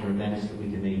popular culture events that we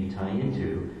can maybe tie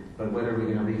into. But whether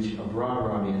we're going to reach a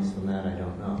broader audience than that, I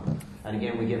don't know. And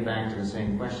again, we get back to the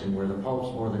same question, where the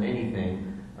pulps, more than anything,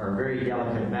 are a very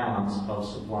delicate balance of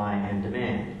supply and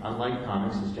demand. Unlike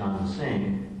comics, as John was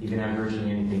saying, you can have virtually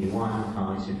anything you want in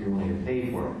comics if you're willing to pay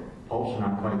for it. Pulps are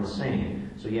not quite the same.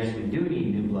 So yes, we do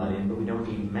need new blood in, but we don't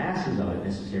need masses of it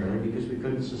necessarily, because we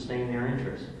couldn't sustain their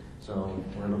interest. So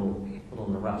we're a little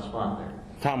in a rough spot there.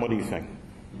 Tom, what do you think?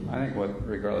 I think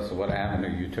regardless of what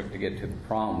avenue you took to get to the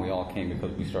prom, we all came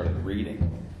because we started reading.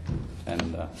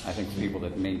 And I think the people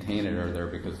that maintain it are there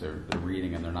because they're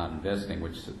reading and they're not investing,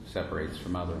 which separates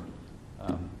from other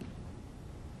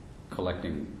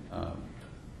collecting,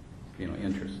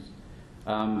 interests.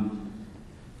 I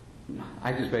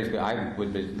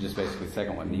would just basically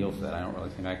second what Neil said. I don't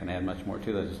really think I can add much more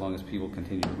to that. As long as people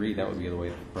continue to read, that would be the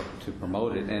way to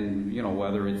promote it. And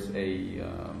whether it's a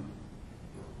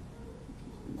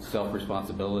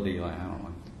self-responsibility, like, I don't know,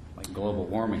 like global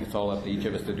warming, it's all up to each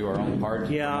of us to do our own part.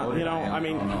 Yeah,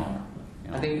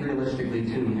 I think realistically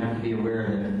too, we have to be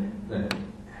aware that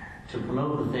to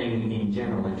promote the thing in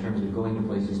general, in terms of going to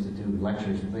places to do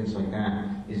lectures and things like that,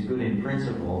 is good in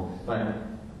principle, but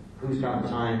who's got the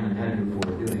time and how do you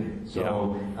afford doing it?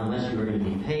 So unless you are going to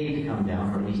be paid to come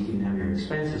down, or at least even have your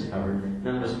expenses covered,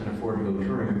 none of us can afford to go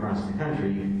touring across the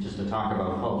country just to talk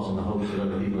about pulps in the hopes that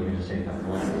other people are going to say something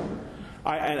like that.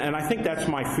 And I think that's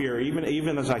my fear,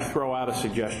 even as I throw out a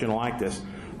suggestion like this.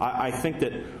 I think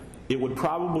that it would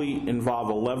probably involve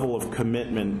a level of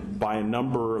commitment by a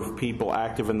number of people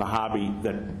active in the hobby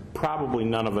that probably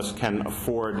none of us can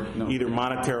afford, either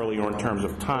monetarily or in terms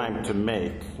of time, to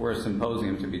make. Were a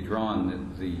symposium to be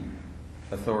drawn, the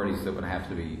authorities that would have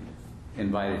to be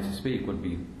invited to speak would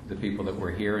be the people that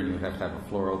were here, and you would have to have a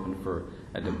floor open for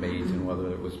a debate, and whether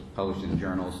it was published in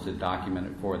journals to document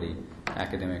it for the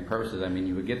academic purposes. I mean,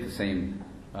 you would get the same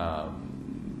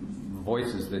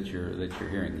voices that you're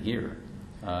hearing here.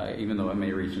 Even though it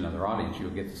may reach another audience,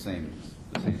 you'll get the same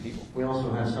people. We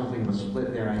also have something of a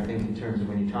split there, I think, in terms of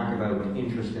when you talk about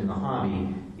interest in the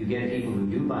hobby, you get people who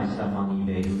do buy stuff on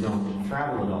eBay who don't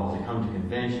travel at all to come to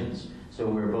conventions. So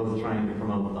we're both trying to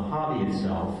promote the hobby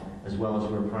itself, as well as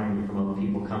we're trying to promote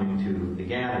people coming to the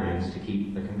gatherings to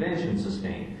keep the convention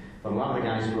sustained. But a lot of the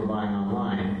guys who are buying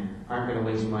online aren't going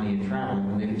to waste money in traveling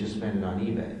when they can just spend it on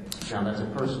eBay. Now, that's a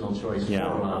personal choice for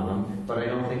a lot of them, but I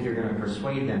don't think you're going to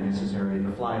persuade them necessarily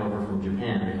to fly over from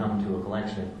Japan to come to a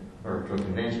collection or to a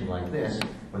convention like this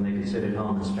when they can sit at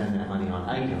home and spend that money on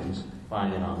items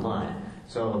buying it online.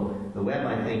 So the web,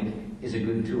 I think, is a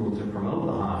good tool to promote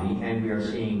the hobby, and we are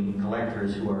seeing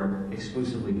collectors who are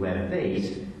exclusively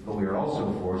web-based, but we are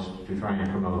also forced to try and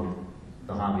promote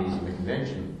the hobbies and the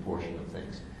convention portion of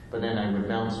things. But then I would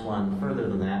bounce one further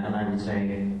than that, and I would say,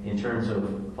 in terms of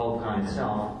PulpCon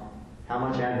itself, how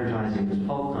much advertising does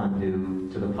PulpCon do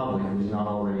to the public who is not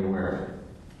already aware of it?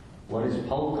 What is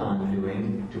PulpCon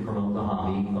doing to promote the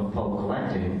hobby of pulp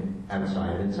collecting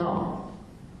outside of itself?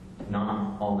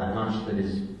 Not all that much that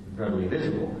is readily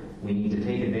visible. We need to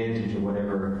take advantage of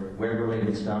whatever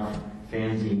web-related stuff,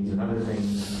 fanzines, and other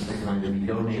things that can either be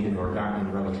donated or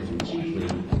gotten relatively cheaply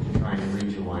to try and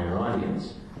reach a wider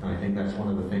audience. And I think that's one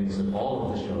of the things that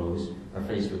all of the shows are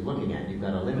faced with looking at. You've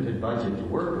got a limited budget to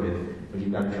work with, but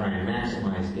you've got to try and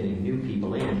maximize getting new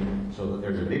people in so that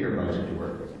there's a bigger budget to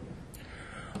work with.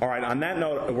 All right, on that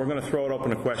note, we're going to throw it open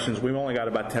to questions. We've only got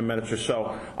about 10 minutes or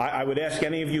so. I would ask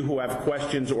any of you who have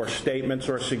questions or statements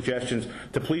or suggestions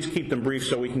to please keep them brief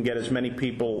so we can get as many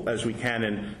people as we can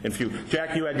in few.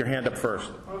 Jack, you had your hand up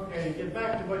first. Okay, get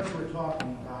back to what you were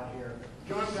talking about here.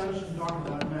 John Dennison talked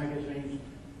about magazines,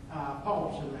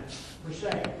 pulps and that, per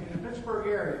se. In the Pittsburgh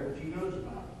area, which he knows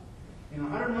about, in a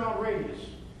 100-mile radius,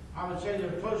 I would say there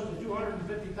are close to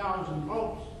 250,000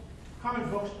 pulps, comic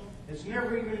books, it's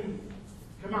never even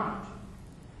come out.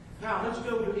 Now, let's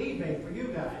go to eBay for you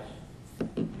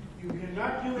guys. You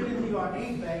cannot do anything on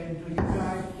eBay until you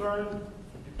guys learn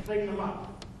to clean them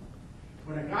up.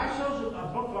 When a guy sells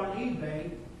a book on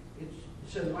eBay, it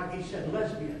says, like he said,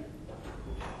 lesbian.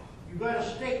 You've got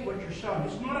to state what you're selling.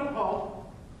 It's not a pulp.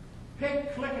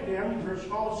 Pick, click at them, they're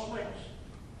small slicks.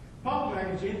 Pulp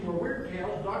magazines were Weird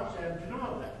Tales, Doc Savage, and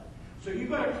all of that. So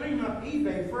you've got to clean up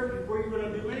eBay first before you're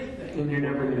going to do anything. And you're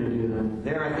never going to do that.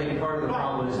 There, I think part of the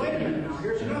problem is... Wait a minute now,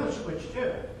 here's another switch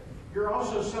too. You're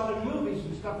also selling movies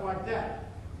and stuff like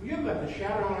that. Well, you've got the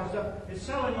Shadow and all that stuff. It's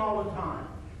selling all the time.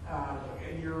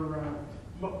 And your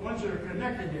ones that are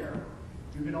connected there.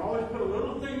 You can always put a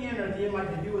little thing in at the end like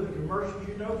they do with the commercials,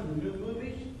 you know, for the new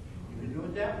movies. You can do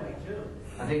it that way too.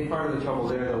 I think part of the trouble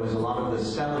there, though, is a lot of the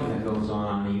selling that goes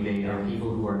on eBay are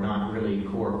people who are not really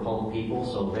core pulp people,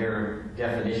 so their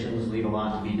definitions leave a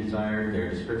lot to be desired. Their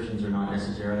descriptions are not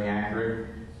necessarily accurate.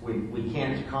 We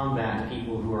can't combat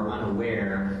people who are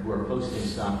unaware, who are posting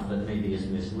stuff that maybe is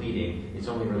misleading. It's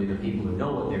only really the people who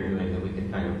know what they're doing that we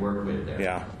can kind of work with there.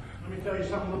 Yeah. Let me tell you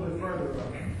something a little bit further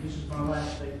about it. This is my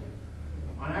last statement.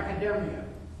 On academia,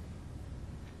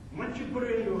 once you put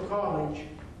it into a college,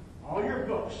 all your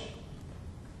books,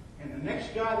 and the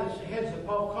next guy that heads the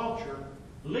pulp culture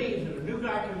leaves, and a new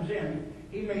guy comes in,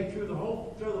 he may throw the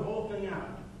whole thing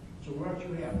out. So what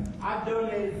you have? I've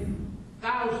donated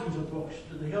thousands of books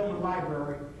to the Hillman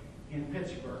Library in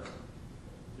Pittsburgh.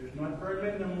 There's not very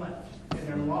many of them left. And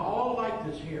they're all like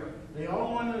this here. They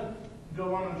all want to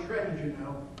go on trends, you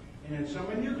know, and then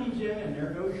someone new comes in and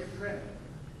there goes your trend.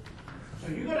 So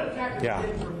you got to attack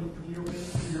it from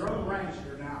your own ranks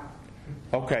here now.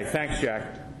 Okay, thanks,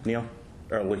 Jack. Neil?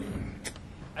 Or Lee?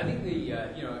 I think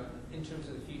in terms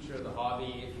of the future of the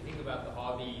hobby, if you think about the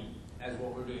hobby as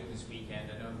what we're doing this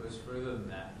weekend, I know it goes further than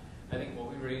that. I think what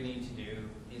we really need to do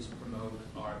is promote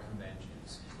our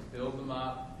conventions. Build them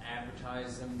up,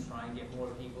 advertise them, try and get more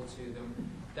people to them.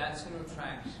 That's going to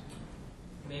attract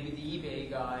maybe the eBay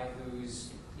guy who's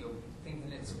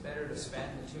thinking it's better to spend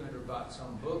the $200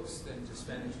 on books than to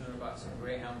spend the $200 on a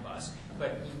Greyhound bus.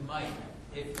 But he might,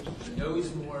 if he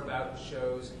knows more about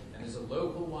shows and there's a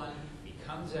local one, he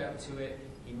comes out to it,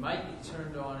 he might be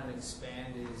turned on and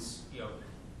expand his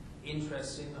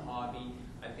interest in the hobby.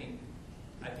 I think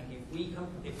if we can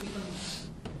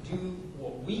do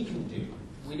what we can do,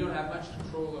 we don't have much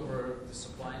control over the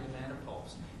supply and demand of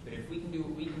pulps. But if we can do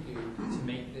what we can do to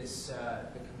make this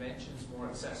the conventions more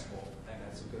accessible, I think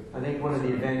that's a good point. I think one of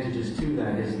the advantages to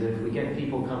that is that if we get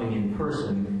people coming in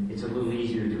person, it's a little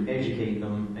easier to educate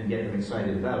them and get them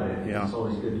excited about it. Yeah. It's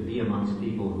always good to be amongst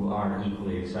people who are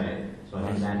equally excited. So I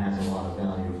think that has a lot of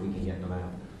value if we can get them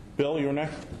out. Bill, you're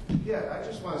next. Yeah, I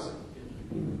just want to say,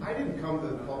 I didn't come to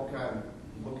the PulpCon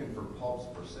looking for pulps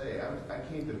per se. I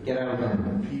came to get out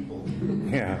of people.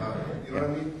 Yeah. You know what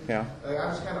I mean? Yeah. I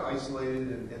was kind of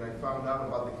isolated, and I found out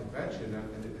about the convention,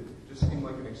 and it just seemed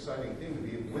like an exciting thing to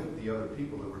be with the other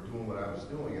people that were doing what I was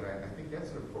doing, and I think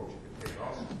that's an approach you could take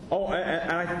also. Oh,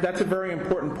 and that's a very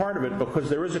important part of it, because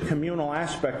there is a communal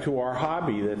aspect to our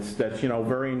hobby that's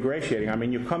very ingratiating. I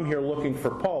mean, you come here looking for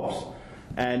pulps,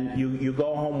 and you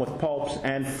go home with pulps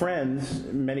and friends,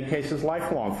 in many cases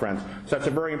lifelong friends. So that's a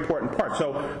very important part.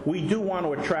 So we do want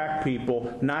to attract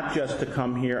people not just to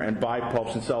come here and buy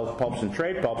pulps and sell pulps and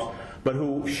trade pulps, but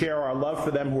who share our love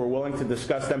for them, who are willing to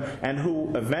discuss them, and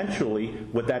who eventually,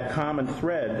 with that common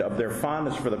thread of their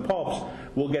fondness for the pulps,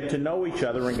 will get to know each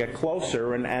other and get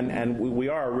closer, and we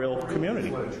are a real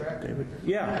community. David?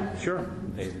 Yeah, sure.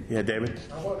 David. Yeah, David?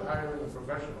 How about hiring a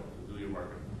professional to do your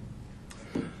marketing?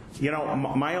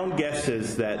 My own guess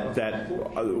is that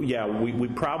we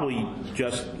probably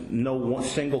just no one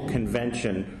single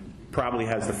convention probably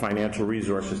has the financial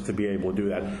resources to be able to do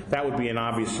that. That would be an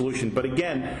obvious solution. But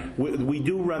again, we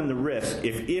do run the risk,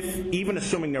 if even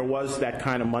assuming there was that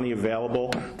kind of money available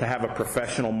to have a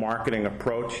professional marketing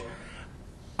approach,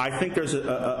 I think there's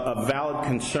a valid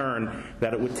concern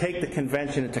that it would take the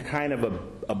convention into kind of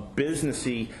a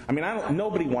businessy. I mean,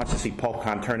 nobody wants to see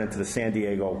PulpCon turn into the San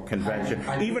Diego convention,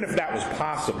 even if that was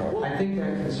possible. I think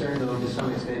that concern, though, to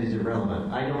some extent is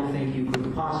irrelevant. I don't think you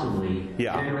could possibly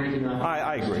generate enough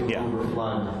I agree. to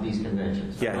overflood these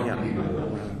conventions.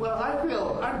 Well,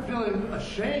 I'm feeling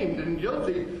ashamed and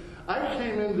guilty. I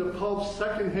came into Pulp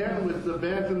secondhand with the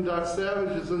Bantam Dock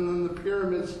Savages and then the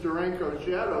Pyramids Durango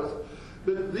Shadows.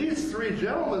 But these three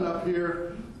gentlemen up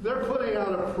here, they're putting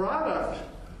out a product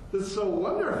that's so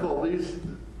wonderful.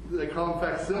 They call them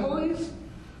facsimiles.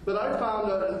 But I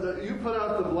found that you put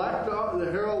out the Black Dog,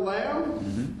 the Harold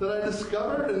Lamb that I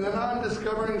discovered, and then I'm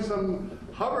discovering some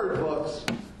Hubbard books.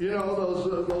 You know,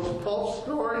 those pulp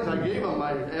stories. I gave them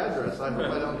my address. I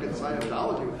hope I don't get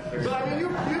Scientology. But I mean, you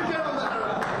gentlemen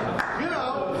are,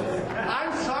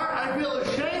 I'm sorry. I feel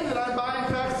ashamed that I'm buying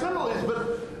facsimiles,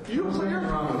 but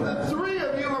the three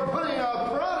of you are putting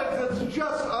out product that's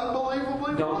just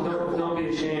unbelievably wonderful. Don't be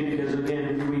ashamed, because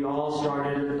again, we all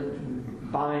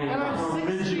started buying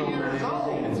original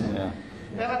magazines. Yeah.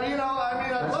 And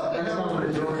I love to That's how the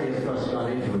majority of us got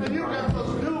into it. And you've got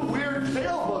those new weird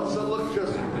tale books that look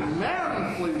just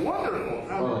maddeningly wonderful.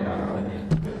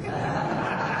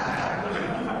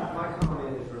 My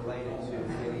comment is related to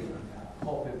getting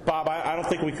pulpit. Bob, I don't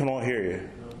think we can all hear you.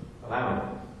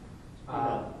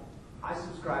 I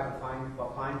subscribe to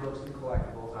Fine Books and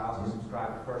Collectibles. I also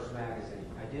subscribe to First Magazine.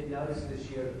 I did notice this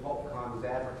year that PulpCon was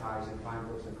advertising Fine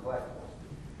Books and Collectibles.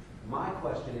 My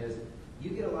question is,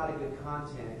 you get a lot of good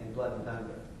content in Blood and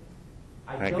Thunder.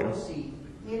 I don't see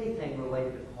anything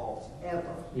related to pulps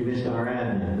ever. You missed our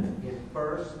ad. In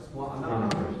First, I'm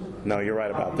not First. No, you're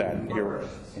right about that. And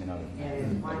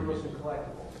in Fine Books and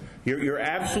Collectibles. You're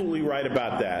absolutely right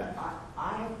about that.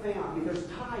 I have found there's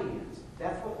tie-ins.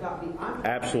 That's what got me. I'm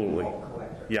Absolutely. a pulp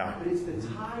collector. Yeah. But it's the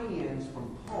tie-ins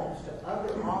from pulps to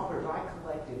other authors I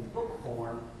collect in book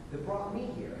form that brought me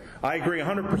here. I agree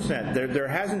 100%. There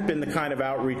hasn't been the kind of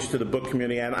outreach to the book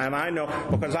community, and I know,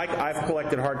 because I've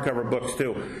collected hardcover books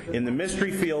too. In the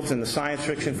mystery fields, in the science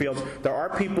fiction fields, there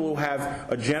are people who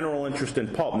have a general interest in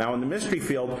pulp. Now, in the mystery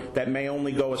field, that may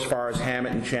only go as far as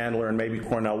Hammett and Chandler and maybe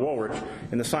Cornell Woolrich.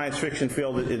 In the science fiction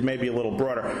field, it may be a little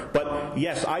broader. But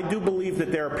yes, I do believe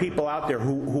that there are people out there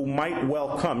who might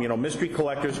well come. You know, mystery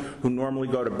collectors who normally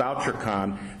go to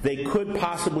BoucherCon, they could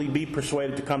possibly be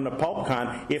persuaded to come to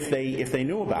PulpCon if they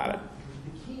knew about it.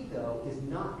 The key, though, is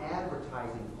not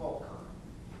advertising PulpCon.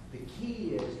 The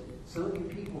key is some of you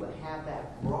people that have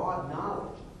that broad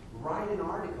knowledge write an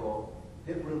article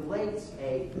that relates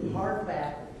a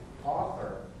hardback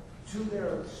author to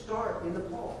their start in the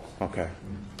pulp. Okay.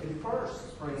 And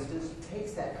first, for instance,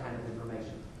 takes that kind of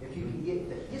information. If you can get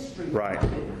the history Right.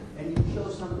 of it, and you show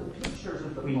some of the pictures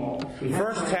of the pulp.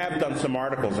 First Tab done some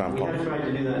articles on We pulp. have tried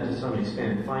to do that to some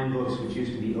extent. Fine Books, which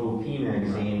used to be OP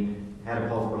magazine, had a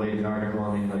pulp-related article,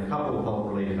 and they've had a couple of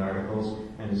pulp-related articles,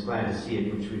 and is glad to see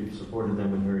it, which we've supported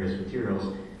them with various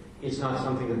materials. It's not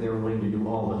something that they're willing to do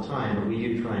all the time, but we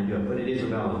do try and do it. But it is a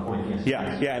valid point,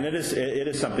 yes. Yeah, and it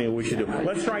is something that we should do.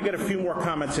 Let's try and get a few more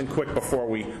comments in quick before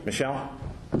we... Michelle?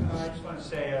 I just want to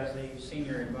say, as the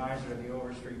senior advisor of the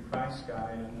Overstreet Price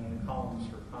Guide and the columns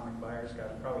for Comic Buyers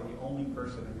Guide, I'm probably the only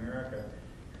person in America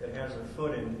that has a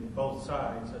foot in both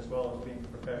sides, as well as being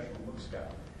a professional book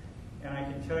scout. And I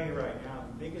can tell you right now,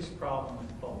 the biggest problem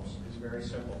with pulps is very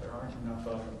simple. There aren't enough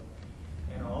of them.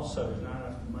 And also, there's not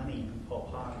enough money in the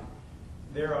pulp hobby.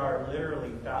 There are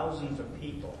literally thousands of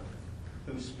people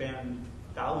who spend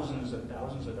thousands of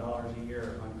dollars a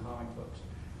year on comic books.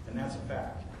 And that's a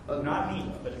fact. Not me,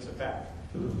 but it's a fact.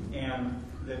 And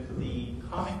the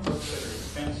comic books that are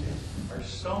expensive are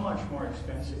so much more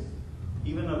expensive,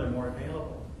 even though they're more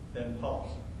available, than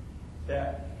pulps,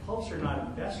 that pulps are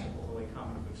not investable the way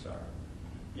comic books are.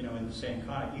 You know, in the same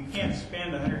kind. You can't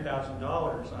spend $100,000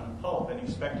 on a pulp and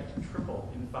expect it to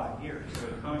triple in 5 years.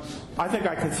 I think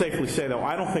I can safely say, though,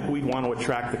 I don't think we'd want to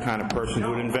attract the kind of person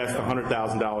who would invest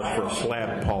 $100,000 for a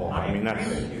slab pulp. I mean, that's...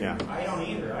 Yeah. I don't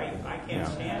either. I can't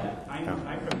stand it. I'm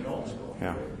from the old school.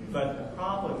 Yeah. But the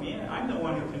problem is, I'm the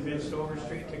one who convinced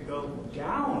Overstreet to go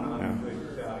down on good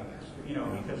values. You know,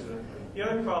 because the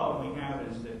other problem we have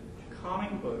is that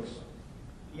comic books,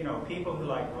 you know, people who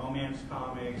like romance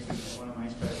comics is one of my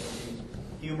specialties,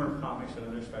 humor comics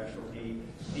another specialty,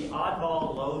 the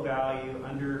oddball, low value,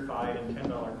 under $5 and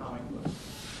 $10 comic books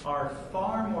are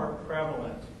far more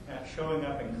prevalent at showing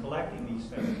up and collecting these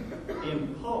things.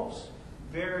 In pulps,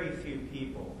 very few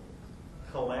people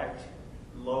collect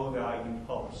low-value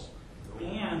pulps.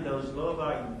 And those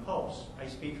low-value pulps, I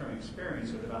speak from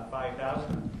experience with about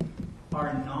 5,000,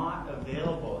 are not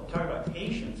available. Talk about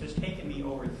patience. It's taken me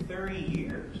over 30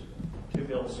 years to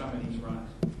build some of these runs.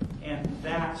 And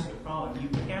that's the problem. You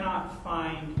cannot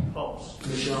find pulps.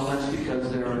 Michelle, that's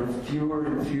because there are fewer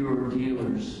and fewer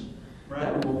dealers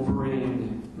that will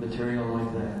bring material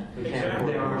like that.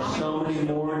 Exactly. There are so many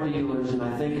more dealers, and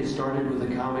I think it started with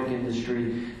the comic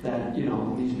industry that, you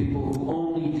know, these people who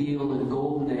only deal in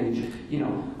golden age, you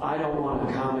know, I don't want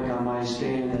a comic on my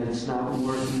stand that it's not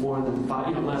worth more than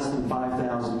less than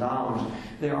 $5,000.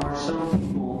 There are some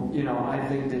people, you know, I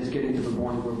think that's getting to the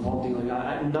point where pulp dealing,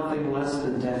 nothing less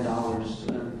than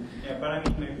 $10. Yeah, but I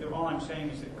mean, all I'm saying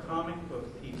is that comic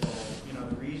book people, you know,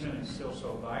 the reason it's still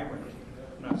so vibrant,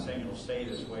 I'm not saying it'll stay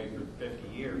this way for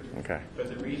 50 years, but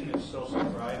the reason it's still so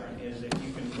vibrant is that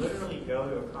you can literally go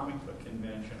to a comic book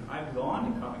convention. I've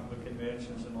gone to comic book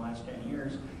conventions in the last 10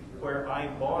 years where I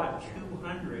bought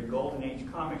 200 Golden Age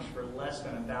comics for less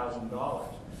than $1,000.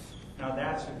 Now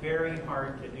that's very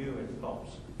hard to do in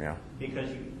pulps, because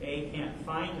you A, can't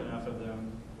find enough of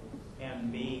them,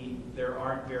 and B, there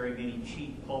aren't very many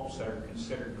cheap pulps that are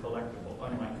considered collectible,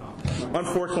 unlike comics.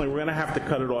 Unfortunately, we're going to have to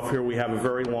cut it off here. We have a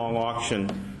very long auction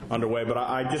underway, but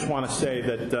I just want to say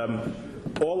that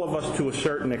all of us, to a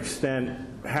certain extent,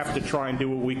 have to try and do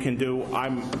what we can do.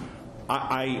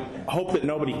 I hope that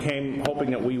nobody came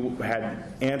hoping that we had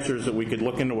answers, that we could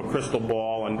look into a crystal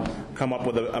ball and come up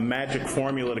with a magic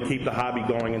formula to keep the hobby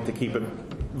going and to keep it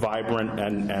vibrant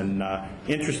and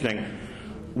interesting.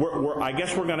 I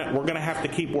guess we're gonna have to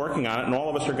keep working on it, and all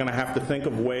of us are gonna have to think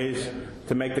of ways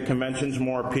to make the conventions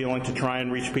more appealing, to try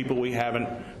and reach people we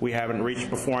haven't reached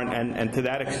before, and to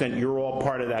that extent, you're all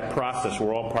part of that process.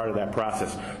 We're all part of that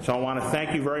process. So I want to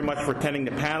thank you very much for attending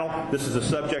the panel. This is a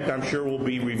subject I'm sure we'll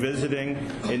be revisiting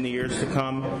in the years to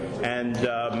come, and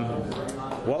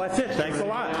well, that's it. Thanks a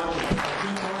lot.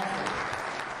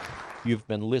 You've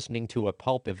been listening to a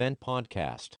Pulp Event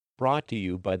podcast, brought to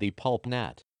you by the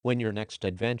PulpNet. When your next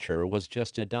adventure was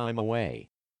just a dime away.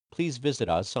 Please visit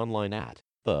us online at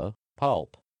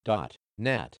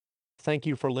thepulp.net. Thank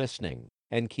you for listening,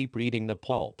 and keep reading the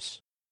pulps.